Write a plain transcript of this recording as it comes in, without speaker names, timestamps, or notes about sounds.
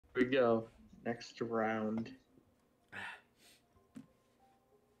Here we go. Next round.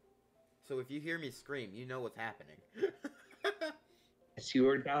 So if you hear me scream, you know what's happening. Yes, you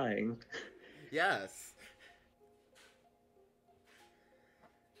are dying. Yes.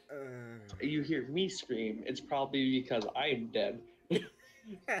 You hear me scream, it's probably because I'm dead.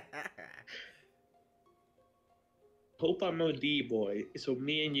 Hope I'm a D-boy, so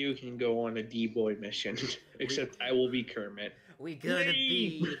me and you can go on a D-boy mission. Except I will be Kermit. We're gonna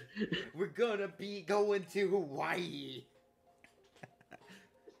be going to Hawaii.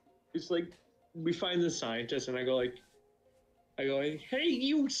 It's like we find the scientist, and I go like, hey,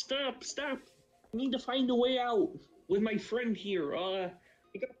 you stop! I need to find a way out with my friend here. I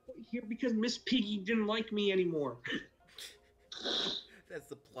got put here because Miss Piggy didn't like me anymore. That's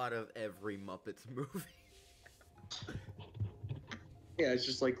the plot of every Muppets movie. Yeah, it's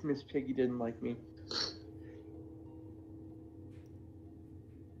just like Miss Piggy didn't like me.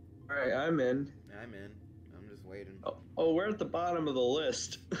 All right, I'm in. I'm in. I'm just waiting. Oh, we're at the bottom of the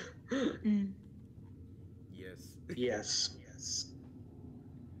list. Yes. Yes.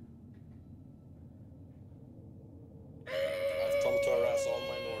 I've come to harass all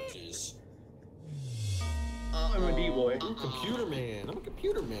minorities. I'm a D-boy. I'm a computer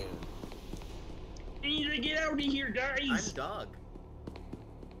man. I need to get out of here, guys. I'm dog.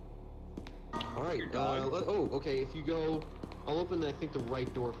 Alright, okay, if you go, I'll open, I think, the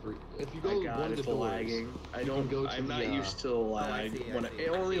right door for you. If you go My God, one of the it's doors, lagging. I'm not used to the lag. It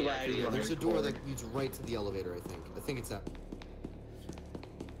only lags yeah, when there's I a door record. that leads right to the elevator, I think it's that.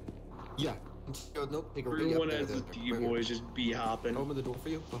 Yeah. Nope, take a right Everyone up as there, the D-boys just be hopping. Open the door for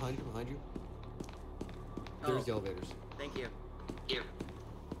you, behind you. There's the elevators. Thank you.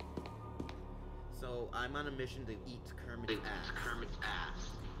 So I'm on a mission to eat Kermit's ass.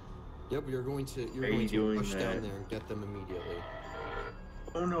 Yep, you're going to rush down there and get them immediately.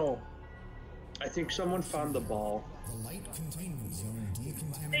 Oh no. I think someone found the ball. The light containment zone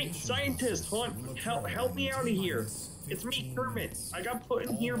decontamination. Hey, scientist, help me out of here. It's me, Kermit. I got put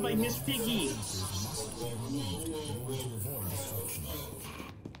in here by Miss Piggy.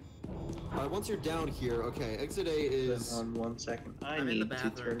 Alright, once you're down here, okay, exit A is... On 1 second. I'm in the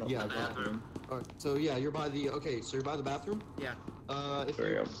bathroom. Turn up Yeah, my bathroom. Alright, so yeah, you're by the bathroom? Yeah. If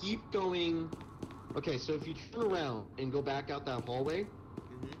you keep going... Okay, so if you turn around and go back out that hallway,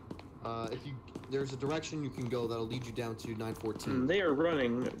 there's a direction you can go that'll lead you down to 914. They are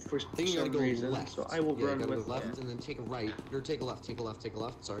running for I think you gotta some go reason, left. so I will run you gotta with go left them. and then take a right. Or take a left,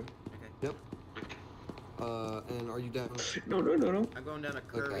 sorry. Okay. Yep. And are you down? No. I'm going down a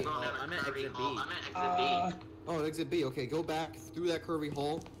curvy Okay. hall. I'm at exit B. Oh, exit B. Okay, go back through that curvy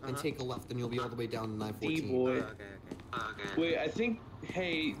hall and take a left, and you'll be all the way down to 914. D-boy. Okay. Wait, I think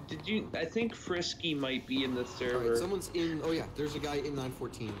Frisky might be in the server. Alright, someone's in. Oh yeah, there's a guy in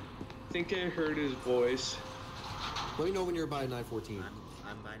 914. I think I heard his voice. Let me know when you're by 914.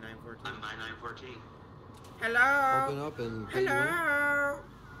 I'm by 914. Hello. Open up and. Hello.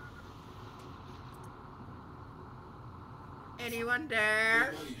 Anyone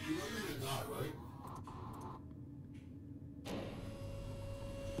there?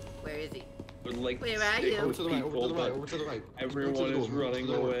 Where is he? Like, Where are you? Over to the right. Over to the right. Everyone is running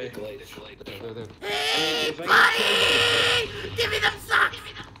away. There. Hey, buddy! Give me them socks!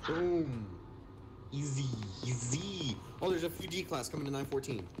 Boom. Easy. Oh, there's a few D class coming to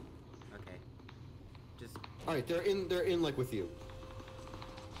 914. Okay. Just. All right, they're in like with you.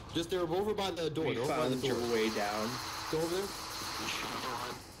 They're over by the door. We They're over by found the your door. way down. Go over there.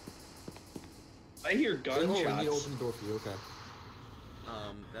 I hear Oh, I need to gunshots. open the door for you. Okay.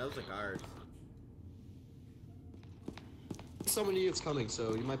 Those are guards. Someone is coming,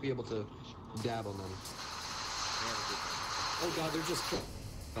 so you might be able to dab on them. Oh god, they're just.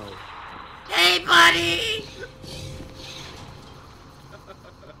 Oh. Hey, buddy!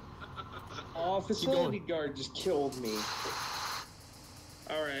 Oh, facility guard just killed me.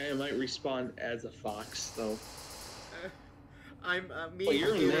 Alright, I might respawn as a fox, though. Me Oh,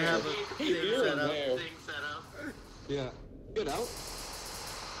 you're in and there. have a thing You're set in up. there. Yeah. Get out.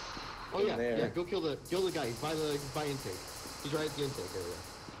 Oh yeah, there. yeah. Go kill the guy. He's by intake. He's right at the intake area.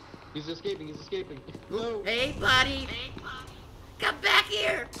 He's escaping. No. Hey, buddy! Come back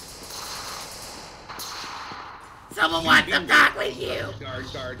here! Someone wants to talk with you!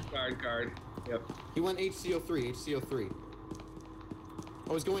 Guard. Yep. He went HCO3.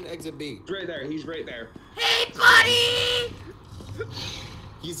 Oh, he's going to exit B. He's right there. Hey, buddy!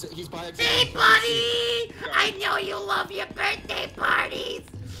 He's by exit Hey, B. buddy! I know you love your birthday parties!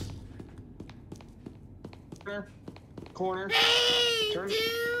 Corner. Hey, Turn. dude,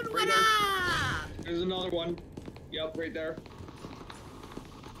 Right what there. up? There's another one. Yep, right there.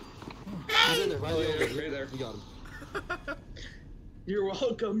 there, by the Oh, yeah, elevator. right there. You got him. You're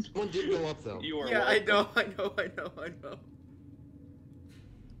welcome. One did go up though. You are Yeah, welcome. I know.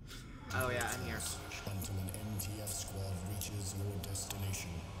 Oh yeah, I'm here. Until an MTF squad reaches your destination.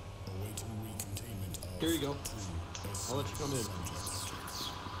 Awaiting recontainment of Here you go. 2 I'll let you come in. subjects.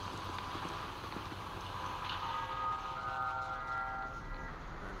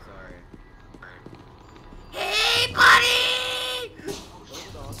 I'm sorry. Hey, buddy!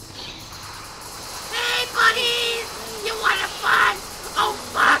 Hey, buddies! You wanna fun? Oh,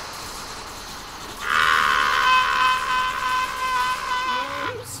 fuck!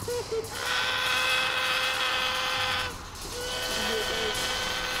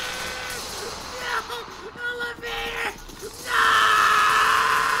 No! Elevator! No!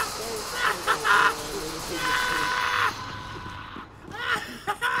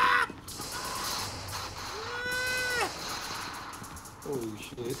 Holy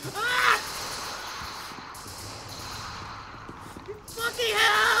shit. Fucking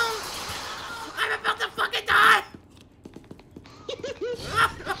hell! I'm about to fucking die!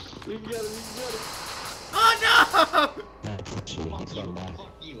 You got it. Oh no!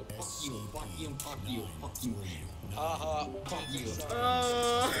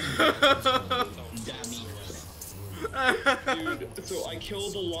 Dude, so I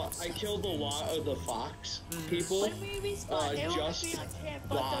killed a lot of the fox people just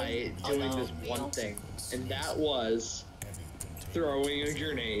by doing this one thing, and that was throwing a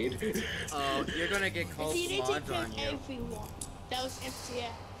grenade. Oh, you're gonna get cold He didn't mods take on you. everyone. That was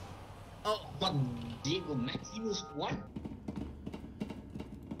MTF. Oh, But Diego Maximus, what?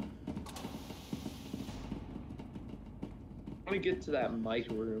 I want to get to that mic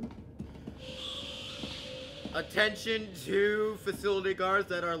room. attention to facility guards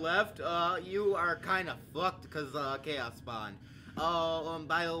that are left. You are kind of fucked because chaos spawn.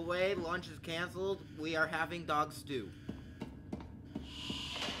 By the way, lunch is canceled. We are having dog stew.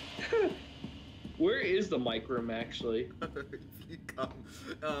 Where is the mic room actually? If you come,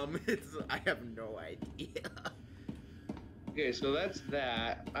 I have no idea. Okay, so that's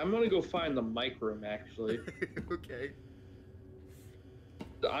that. I'm gonna go find the mic room actually. Okay.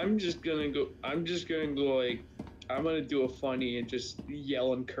 I'm just gonna go like, I'm gonna do a funny and just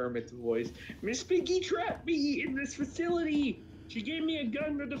yell in Kermit's voice. Miss Piggy trapped me in this facility. She gave me a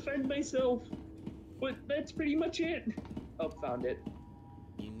gun to defend myself. But that's pretty much it. Oh, found it.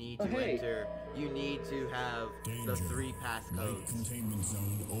 You need to hey. enter. You need to have the 3 passcodes. Light containment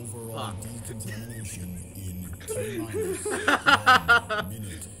zone overall Fuck. decontamination in T-1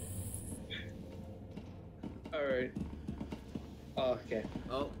 minute. Alright. Oh, okay.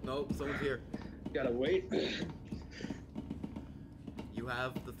 Oh, no, someone's here. Gotta wait. You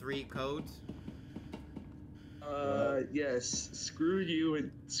have the 3 codes? Yes. Screw you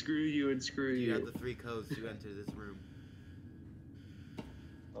and screw you and screw You you. have the 3 codes to enter this room.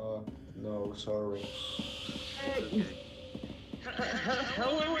 No, sorry.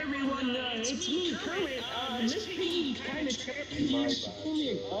 Hello everyone, it's me, Kermit. Miss Piggy kind of trapped me here. She gave me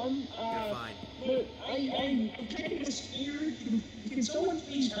a gun. You're fine. But I'm kind of scared. Can someone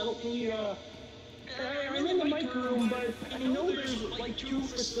please help me? I'm in the mic room, but I know there's like 2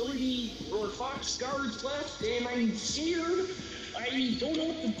 facility or Fox guards left, and I'm scared. I don't know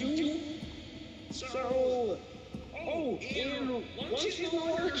what to do. So, oh, and lunch is no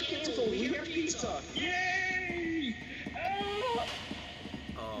longer canceled. We have pizza. Yay! Ah!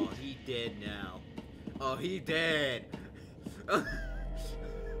 Oh, he dead now. Oh, he dead. Light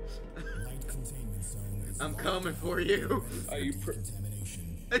containment zone is I'm coming for you. Are you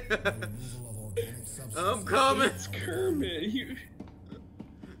contamination. Removal of organic substances. I'm coming. It's Kermit.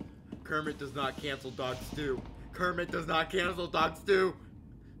 Kermit does not cancel dog stew. Kermit does not cancel dog stew.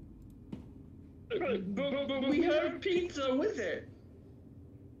 But we have pizza with it.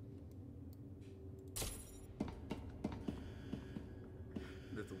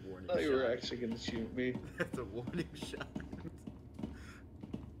 That's a warning I thought you were shot. actually gonna shoot me. That's a warning shot.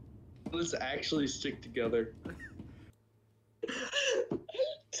 Let's actually stick together.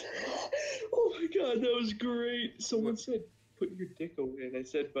 Oh my god, that was great. Someone said, put your dick away. And I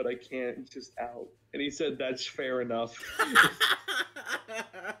said, but I can't, it's just out. And he said, that's fair enough.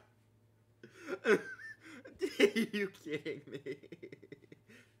 Are you kidding me?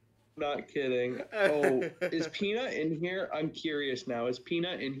 Not kidding. Oh, is Peanut in here? I'm curious now. Is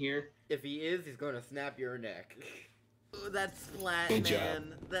Peanut in here? If he is, he's gonna snap your neck. Ooh, that splat, Good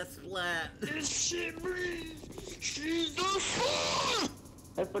man. That splat.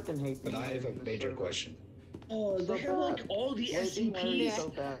 I fucking hate But I have a major question. Oh, they have like all the SCPs. so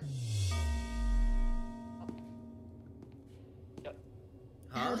bad.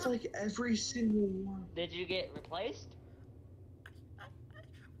 Huh? That's like every single one. Did you get replaced?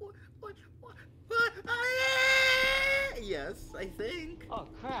 What? Yes, I think. Oh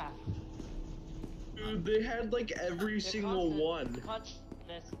crap. Dude, they had like every single one.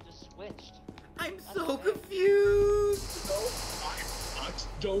 Consciousness just switched. I'm so confused. Fox,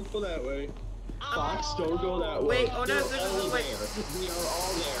 don't go that way. Fox, don't go that way. Wait, oh no, We're this all is like. there. We are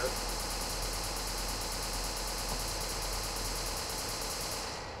all there.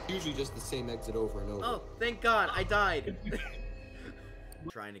 Usually just the same exit over and over. Oh, thank God, I died.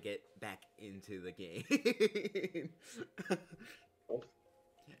 Trying to get back into the game.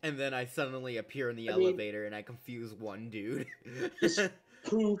 And then I suddenly appear in the elevator and I confuse one dude.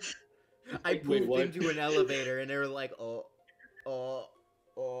 Poof. I Wait, pooped what? into an elevator and they were like, oh.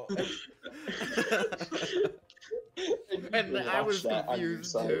 And I was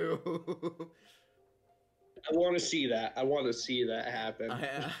confused too. I want to see that. I want to see that happen.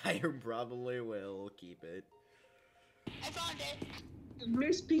 I probably will keep it. I found it.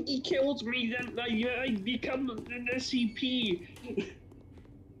 Miss Piggy kills me, then I become an SCP.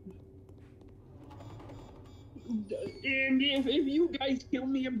 And if you guys kill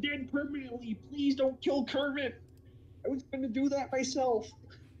me, I'm dead permanently. Please don't kill Kermit. I was gonna do that myself.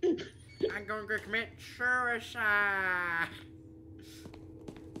 I'm going to commit suicide.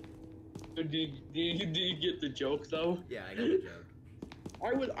 Did you get the joke though? Yeah, I got the joke.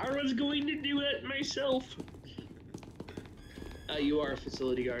 I was going to do it myself. You are a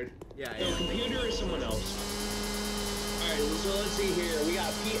facility guard. Yeah, No, computer or someone else. Alright, so let's see here. We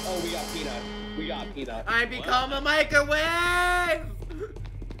got Peanut. We got Peanut. I become a microwave!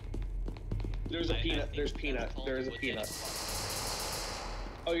 There's a Peanut. There's Peanut. There's a Peanut.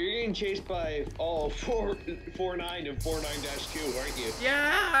 Oh, you're getting chased by 449 and 49-2, aren't you?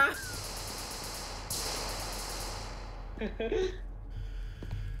 Yeah!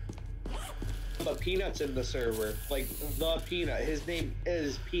 The Peanut's in the server. Like, the Peanut. His name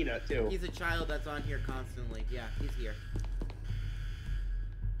is Peanut, too. He's a child that's on here constantly. Yeah, he's here.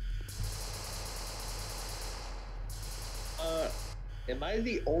 Am I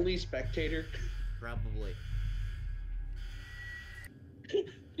the only spectator? Probably.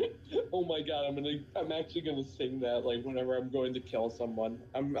 Oh my god, I'm actually gonna sing that, like, whenever I'm going to kill someone.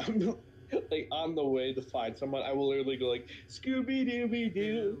 I'm like, on the way to find someone, I will literally go like,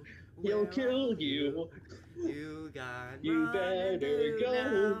 Scooby-Dooby-Doo, he'll kill you. You got You better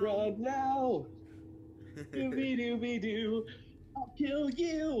go run now. Scooby-Dooby-Doo, I'll kill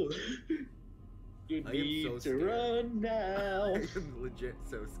you. You I am need so to scared. run now. I'm legit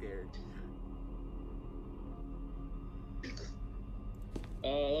so scared.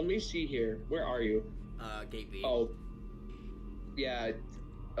 Let me see here. Where are you? Gate B. Oh, yeah.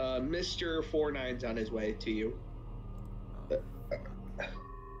 Mr. 49's on his way to you.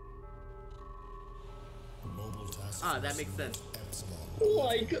 Mobile task Ah, that force makes sense. Epsilon.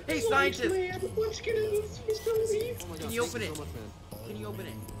 Like, Hey, like, scientist! man, what's gonna leave? Oh my god, Can you open thank it? so much, man. Can you open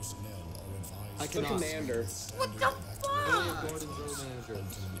it? Personnel are advised I The cannot. commander. What the Only a fuck? Gordon Zone manager.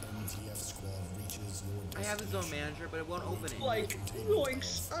 until an MTF squad reaches your I have his own manager, but it won't open it. Like,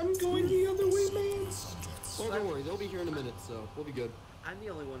 I'm going the other way, man. Oh, don't worry, they'll be here in a minute, so we'll be good. I'm the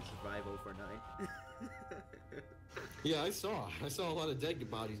only one survival for 9. Yeah, I saw a lot of dead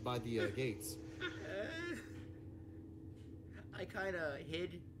bodies by the gates. I kind of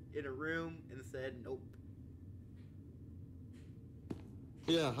hid in a room and said, nope.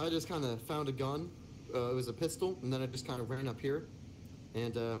 Yeah, I just kind of found a gun. It was a pistol, and then I just kind of ran up here.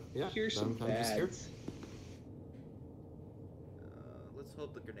 And, yeah, Here's some I'm just here. bads. Let's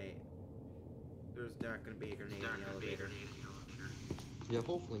hope the grenade. There's not going to be a grenade in the elevator. Yeah,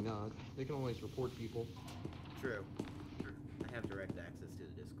 hopefully not. They can always report people. True. I have direct access to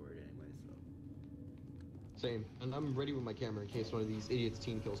the Discord anyway, so. Same. And I'm ready with my camera in case one of these idiots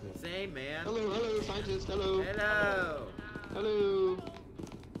team kills me. Same, man. Hello, scientist, hello. Hello. Hello.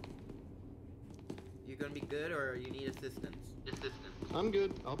 You gonna be good or you need assistance? I'm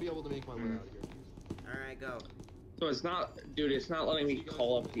good. I'll be able to make my way out of here. Alright, go. So it's not, dude, it's not letting me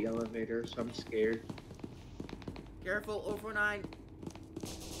call up the elevator, so I'm scared. Careful, 049.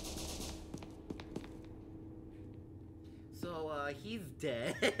 So, he's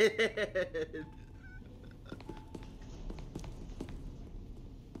dead.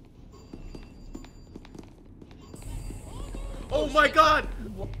 Oh my god!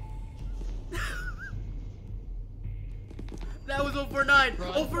 That was 049!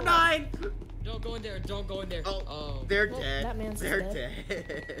 Run. 049! Don't go in there. Don't go in there. Oh, they're Well, dead. that man's They're dead.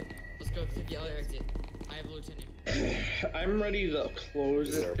 dead. Let's go to the other exit. I have a lieutenant. I'm ready to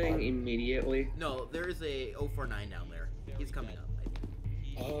close this thing immediately. No, there's a 049 down there. He's coming up, I think.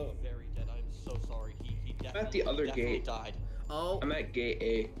 He's very dead. I'm so sorry. He definitely, I'm at the other definitely gate. died. Oh. I'm at gate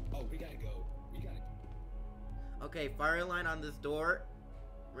A. Oh, we gotta go. We gotta go. Okay, fire line on this door.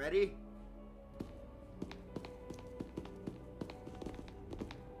 Ready?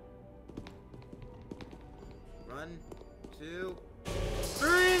 One, 2,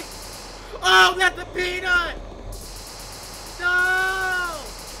 3. Oh, that's a peanut! No!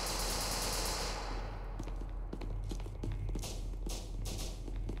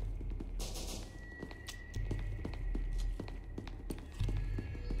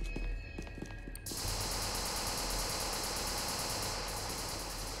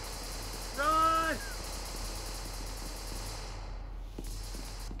 Run!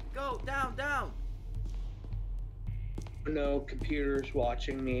 Go, down, down! No, computer's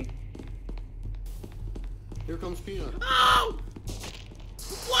watching me. Here comes Peanut. Oh!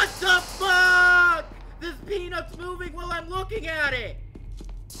 What the fuck? This peanut's moving while I'm looking at it!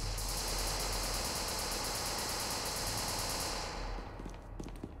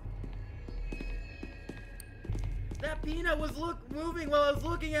 That peanut was moving while I was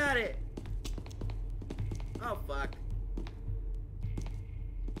looking at it! Oh fuck.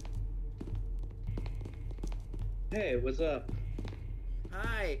 Hey, what's up?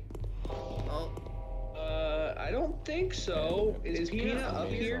 Hi. Oh. I don't think so. Is Peanut up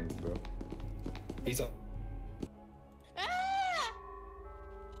here? He's up. Ah!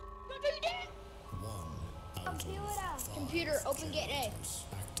 Don't do that! One out Computer, of 5 computer, open gate A. generators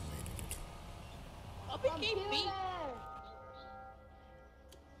activated. Open gate B.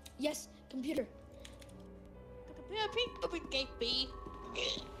 Yes, computer. Open gate B.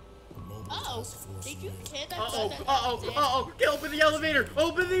 Mobile Oh, task force did you unit hear that? Okay, open the elevator!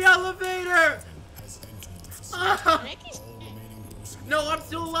 Open the elevator! has entered the facility. Ah! All remaining personnel No, I'm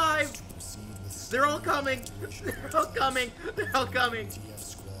still alive! to proceed with They're all coming! They're all coming! They're all coming! TF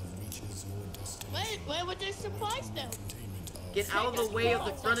squad reaches your destination. Where were the supplies though? Containment of Get out of the way of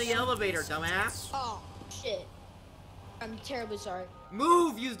the front of the elevator, dumbass! Oh, shit. I'm terribly sorry.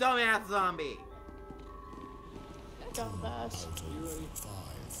 Move, you dumbass zombie! Dumbass. out of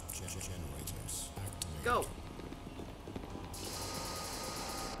 5 generators activated. Go!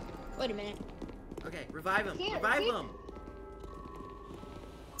 Wait a minute. Okay, revive him! Here, Revive here. him!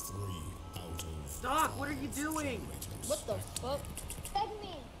 3 out of Doc, what are you doing? What the fuck? Take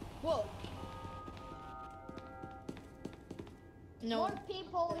me. Whoa. No. What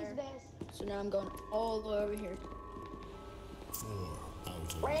people is this? So now I'm going all the way over here. 4 out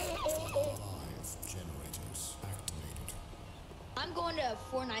of 5 generators activated. I'm going to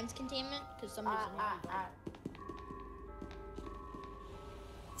 4-9's containment because somebody's in here. 5 out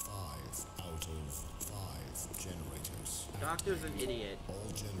of 5 generators. Doctor's an idiot. All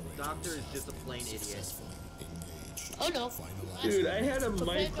generators Doctor is have just a been plain idiot. successfully engaged. Oh no. Finalize Dude, I had a Prepare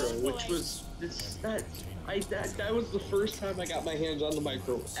micro, going which away. was that was the first time I got my hands on the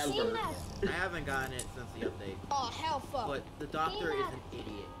micro ever. I haven't gotten it since the update. Oh, hell fuck. But the doctor is an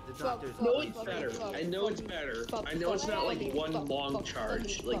idiot. The Fuck, doctor's fuck, No, a it's fuck, better. fuck, I know it's fuck, better. fuck, I know it's fuck, not like fuck, one fuck, long fuck,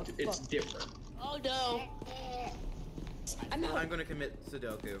 charge. fuck, Like fuck, it's fuck. different. Oh no. I'm out. I'm gonna commit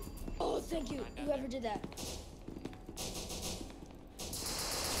Sudoku. Oh, thank you. Whoever did that.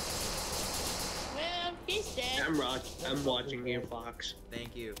 Well, he's dead. I'm watching you, Fox.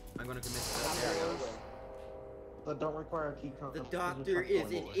 Thank you. I'm gonna commit Sudoku. That don't require a key code. The doctor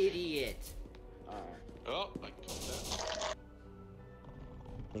is an idiot. Oh, I caught that.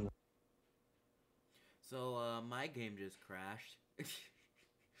 So, my game just crashed.